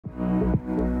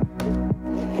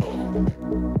What's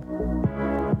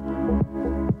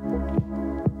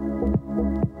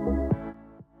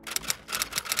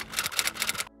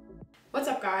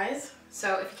up, guys?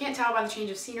 So if you can't tell by the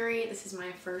change of scenery, this is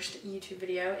my first YouTube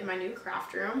video in my new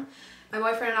craft room. My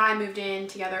boyfriend and I moved in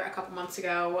together a couple months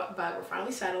ago, but we're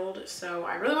finally settled, so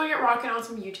I really want to get rocking on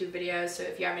some YouTube videos. So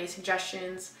if you have any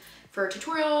suggestions for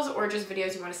tutorials or just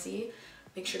videos you want to see,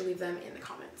 make sure to leave them in the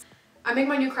comments. I make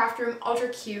my new craft room ultra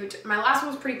cute. My last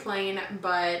one was pretty plain,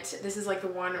 but this is like the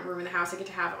one room in the house I get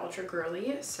to have ultra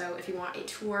girly. So if you want a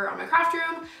tour on my craft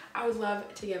room, I would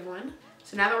love to give one.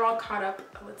 So now that we're all caught up,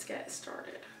 let's get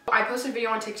started. I posted a video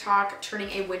on TikTok turning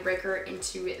a windbreaker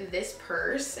into this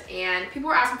purse, and people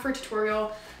were asking for a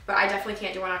tutorial, but I definitely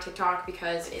can't do one on TikTok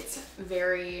because it's a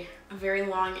very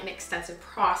long and extensive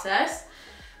process.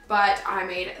 But I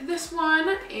made this one,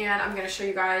 and I'm gonna show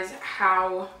you guys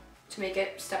how to make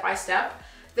it step by step.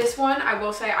 This one, I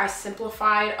will say I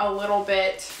simplified a little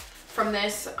bit from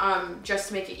this just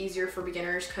to make it easier for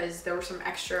beginners, because there were some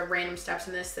extra random steps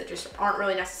in this that just aren't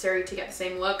really necessary to get the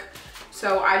same look.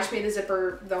 So I just made the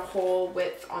zipper the whole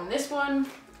width on this one,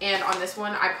 and on this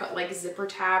one I put like zipper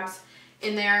tabs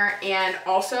in there. And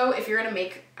also, if you're gonna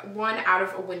make one out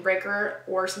of a windbreaker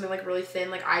or something like really thin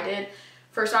like I did,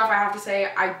 first off, I have to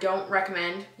say I don't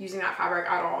recommend using that fabric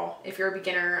at all if you're a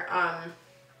beginner,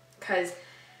 because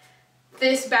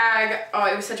this bag, oh,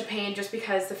 it was such a pain just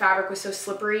because the fabric was so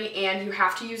slippery, and you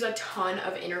have to use a ton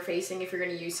of interfacing if you're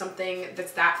going to use something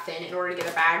that's that thin in order to get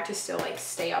the bag to still like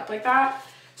stay up like that.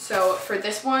 So for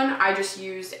this one, I just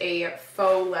used a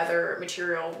faux leather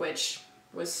material, which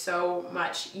was so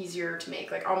much easier to make.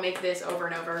 Like, I'll make this over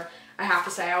and over. I have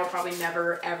to say I will probably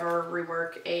never ever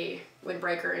rework a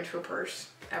windbreaker into a purse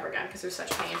ever again because it was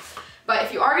such a pain. But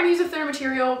if you are going to use a thinner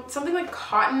material, something like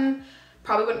cotton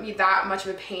probably wouldn't be that much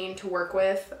of a pain to work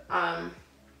with.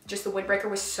 Just the windbreaker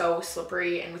was so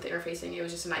slippery, and with the interfacing it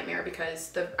was just a nightmare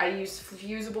because I used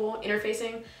fusible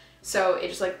interfacing, so it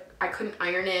just like I couldn't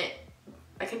iron it.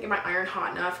 I couldn't get my iron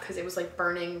hot enough because it was like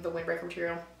burning the windbreaker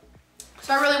material.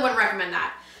 So I really wouldn't recommend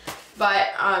that. But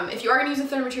if you are going to use a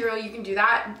thinner material, you can do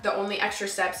that. The only extra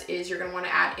steps is you're going to want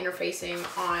to add interfacing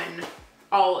on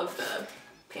all of the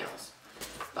panels.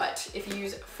 But if you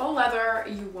use faux leather,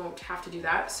 you won't have to do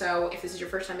that. So if this is your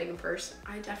first time making a purse,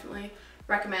 I definitely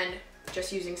recommend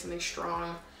just using something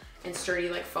strong and sturdy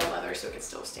like faux leather so it can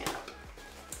still stand up.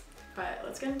 But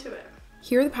let's get into it.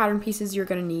 Here are the pattern pieces you're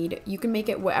going to need. You can make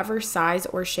it whatever size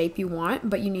or shape you want,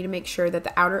 but you need to make sure that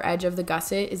the outer edge of the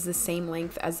gusset is the same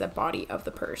length as the body of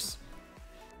the purse.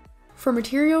 For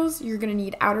materials, you're going to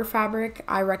need outer fabric.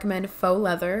 I recommend faux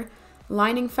leather,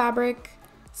 lining fabric,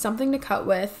 something to cut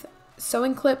with,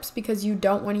 sewing clips because you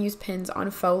don't want to use pins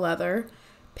on faux leather,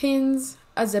 pins,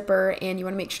 a zipper, and you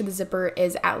want to make sure the zipper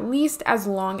is at least as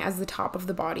long as the top of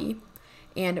the body,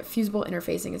 and fusible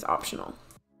interfacing is optional.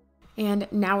 And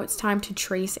now it's time to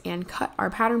trace and cut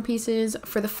our pattern pieces.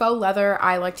 For the faux leather,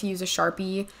 I like to use a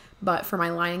Sharpie, but for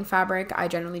my lining fabric, I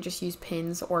generally just use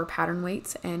pins or pattern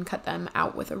weights and cut them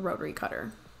out with a rotary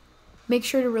cutter. Make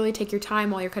sure to really take your time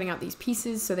while you're cutting out these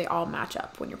pieces so they all match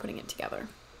up when you're putting it together.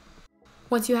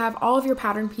 Once you have all of your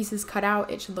pattern pieces cut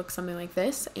out, it should look something like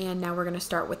this, and now we're going to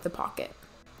start with the pocket.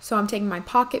 So I'm taking my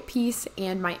pocket piece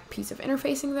and my piece of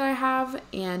interfacing that I have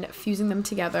and fusing them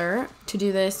together. To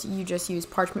do this, you just use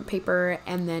parchment paper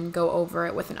and then go over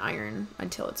it with an iron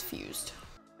until it's fused.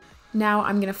 Now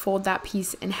I'm going to fold that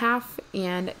piece in half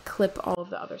and clip all of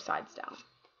the other sides down.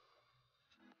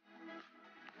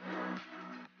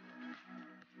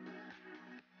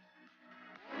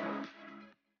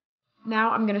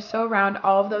 Now I'm going to sew around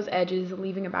all of those edges,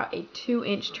 leaving about a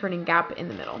 2-inch turning gap in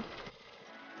the middle.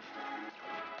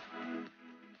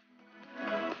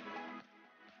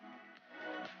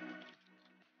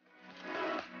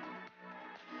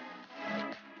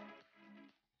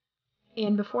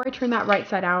 And before I turn that right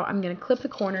side out, I'm going to clip the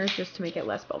corners just to make it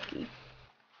less bulky.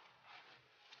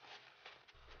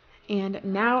 And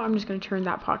now I'm just going to turn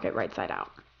that pocket right side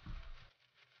out.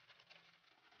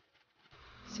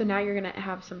 So now you're going to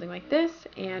have something like this,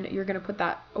 and you're going to put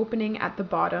that opening at the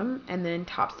bottom and then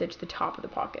top stitch the top of the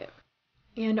pocket.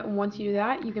 And once you do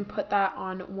that, you can put that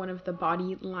on one of the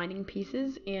body lining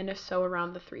pieces and sew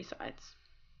around the 3 sides.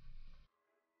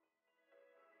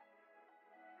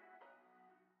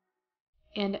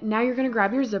 And now you're going to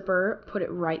grab your zipper, put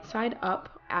it right side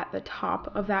up at the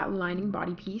top of that lining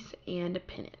body piece and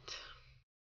pin it.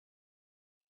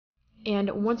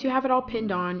 And once you have it all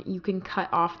pinned on, you can cut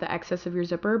off the excess of your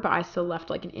zipper, but I still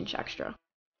left like an inch extra.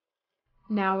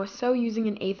 Now, sew using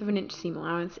an 1/8 of an inch seam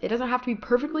allowance. It doesn't have to be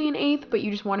perfectly an 1/8, but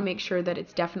you just want to make sure that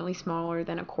it's definitely smaller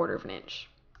than 1/4 of an inch.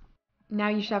 Now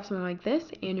you should have something like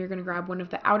this, and you're going to grab one of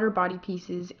the outer body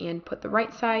pieces and put the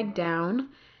right side down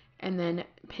and then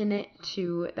pin it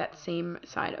to that same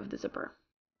side of the zipper.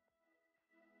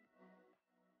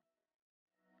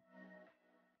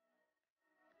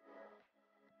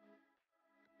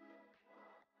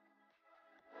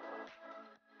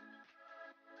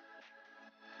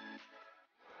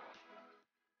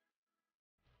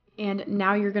 And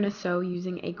now you're going to sew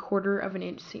using a 1/4 of an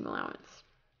inch seam allowance.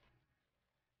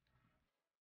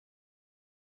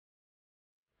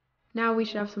 Now we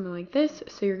should have something like this.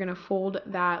 So you're going to fold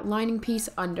that lining piece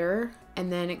under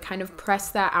and then kind of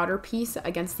press that outer piece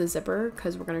against the zipper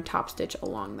because we're going to top stitch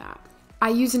along that. I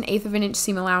use an 1/8 of an inch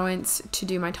seam allowance to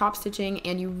do my top stitching,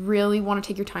 and you really want to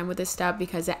take your time with this step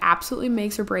because it absolutely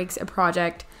makes or breaks a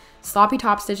project. Sloppy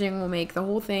top stitching will make the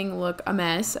whole thing look a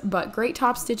mess, but great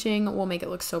top stitching will make it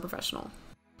look so professional.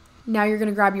 Now you're going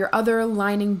to grab your other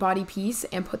lining body piece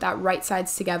and put that right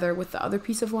sides together with the other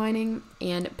piece of lining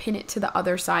and pin it to the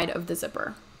other side of the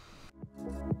zipper.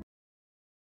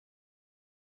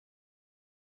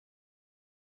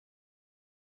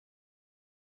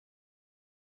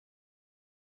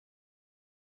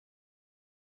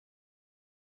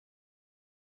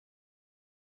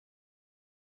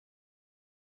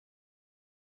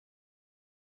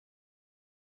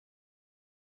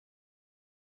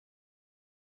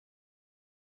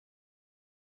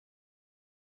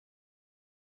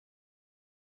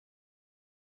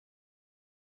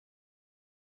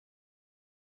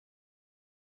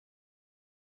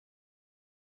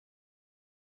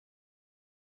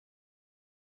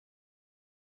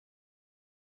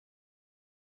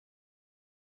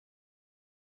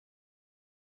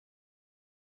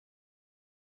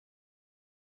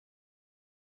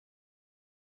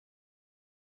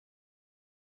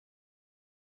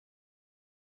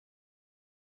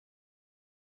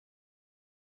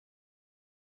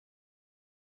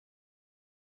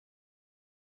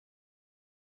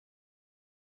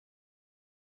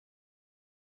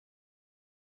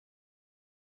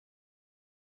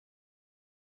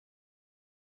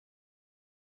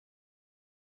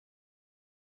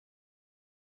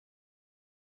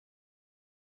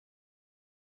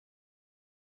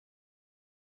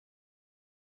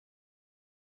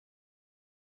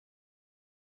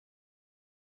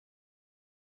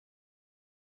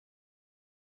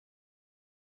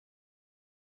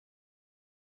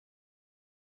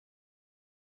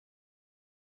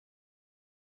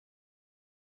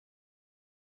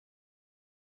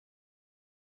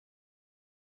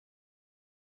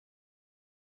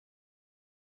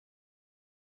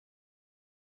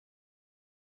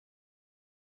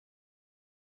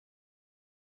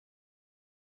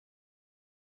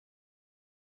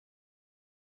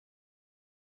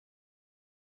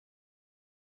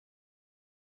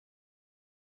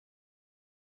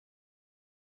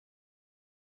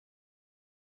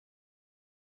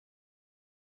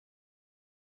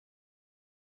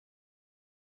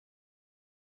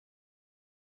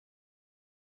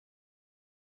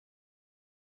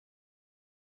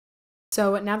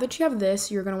 So now that you have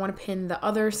this, you're going to want to pin the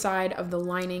other side of the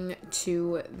lining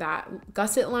to that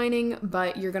gusset lining,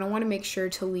 but you're going to want to make sure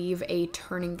to leave a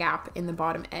turning gap in the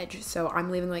bottom edge. So I'm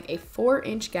leaving like a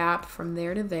 4-inch gap from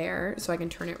there to there so I can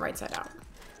turn it right side out.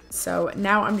 So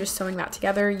now I'm just sewing that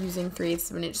together using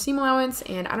 3/8 of an inch seam allowance,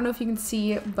 and I don't know if you can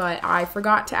see, but I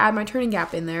forgot to add my turning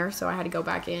gap in there, so I had to go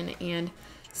back in and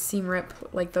seam rip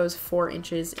like those 4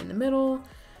 inches in the middle,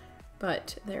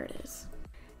 but there it is.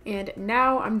 And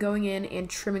now I'm going in and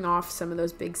trimming off some of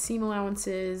those big seam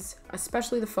allowances,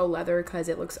 especially the faux leather because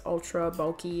it looks ultra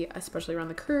bulky, especially around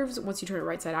the curves once you turn it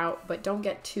right side out, but don't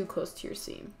get too close to your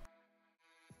seam.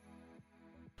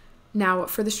 Now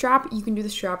for the strap, you can do the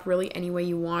strap really any way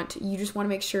you want. You just want to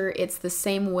make sure it's the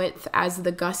same width as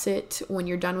the gusset when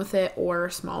you're done with it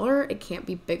or smaller. It can't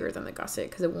be bigger than the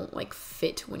gusset because it won't like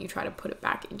fit when you try to put it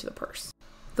back into the purse.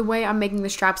 The way I'm making the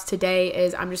straps today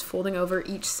is I'm just folding over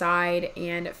each side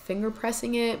and finger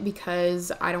pressing it because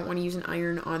I don't want to use an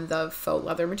iron on the faux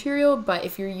leather material, but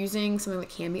if you're using something that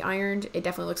can be ironed, it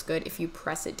definitely looks good if you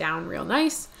press it down real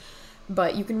nice.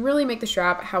 But you can really make the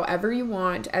strap however you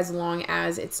want as long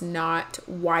as it's not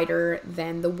wider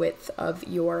than the width of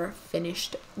your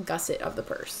finished gusset of the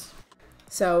purse.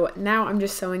 So now I'm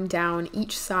just sewing down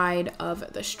each side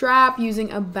of the strap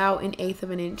using about 1/8 of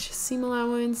an inch seam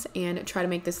allowance and try to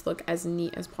make this look as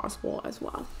neat as possible as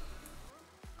well.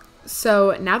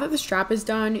 So now that the strap is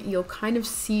done, you'll kind of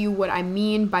see what I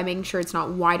mean by making sure it's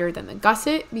not wider than the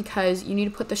gusset, because you need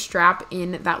to put the strap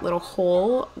in that little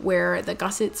hole where the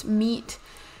gussets meet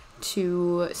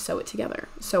to sew it together.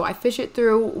 So I fish it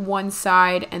through one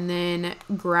side and then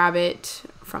grab it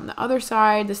from the other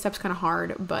side. This step's kind of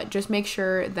hard, but just make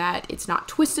sure that it's not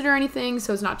twisted or anything,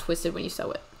 so it's not twisted when you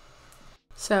sew it.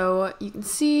 So you can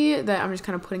see that I'm just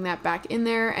kind of putting that back in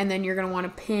there, and then you're going to want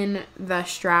to pin the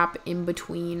strap in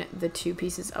between the two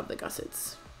pieces of the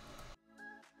gussets.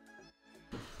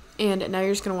 And now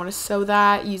you're just going to want to sew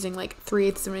that using like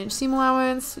 3/8 of an inch seam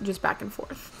allowance, just back and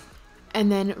forth.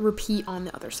 And then repeat on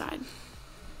the other side.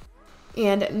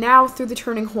 And now through the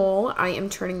turning hole, I am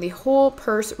turning the whole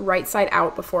purse right side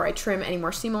out before I trim any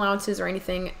more seam allowances or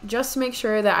anything, just to make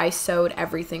sure that I sewed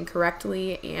everything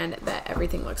correctly and that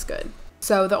everything looks good.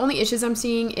 So the only issues I'm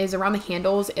seeing is around the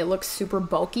handles. It looks super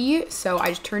bulky, so I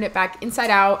just turned it back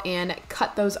inside out and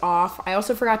cut those off. I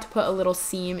also forgot to put a little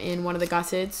seam in one of the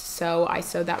gussets, so I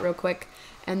sewed that real quick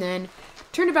and then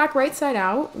turned it back right side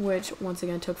out, which once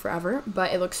again took forever,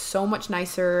 but it looks so much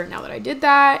nicer now that I did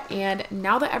that. And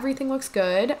now that everything looks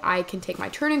good, I can take my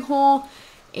turning hole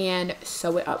and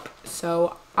sew it up.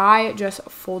 So I just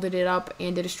folded it up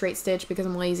and did a straight stitch because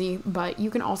I'm lazy, but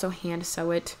you can also hand sew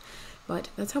it. But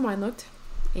that's how mine looked,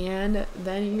 and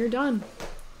then you're done.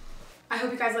 I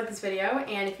hope you guys liked this video,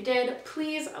 and if you did,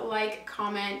 please like,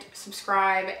 comment,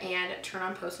 subscribe, and turn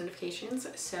on post notifications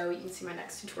so you can see my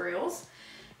next tutorials.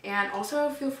 And also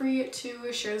feel free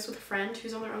to share this with a friend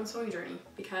who's on their own sewing journey,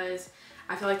 because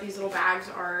I feel like these little bags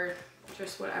are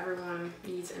just what everyone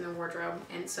needs in their wardrobe,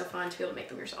 and it's so fun to be able to make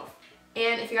them yourself.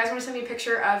 And if you guys want to send me a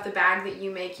picture of the bag that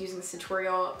you make using this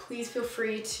tutorial, please feel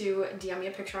free to DM me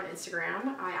a picture on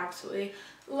Instagram. I absolutely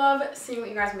love seeing what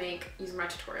you guys make using my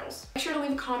tutorials. Make sure to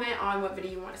leave a comment on what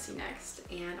video you want to see next,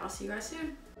 and I'll see you guys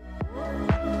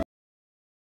soon.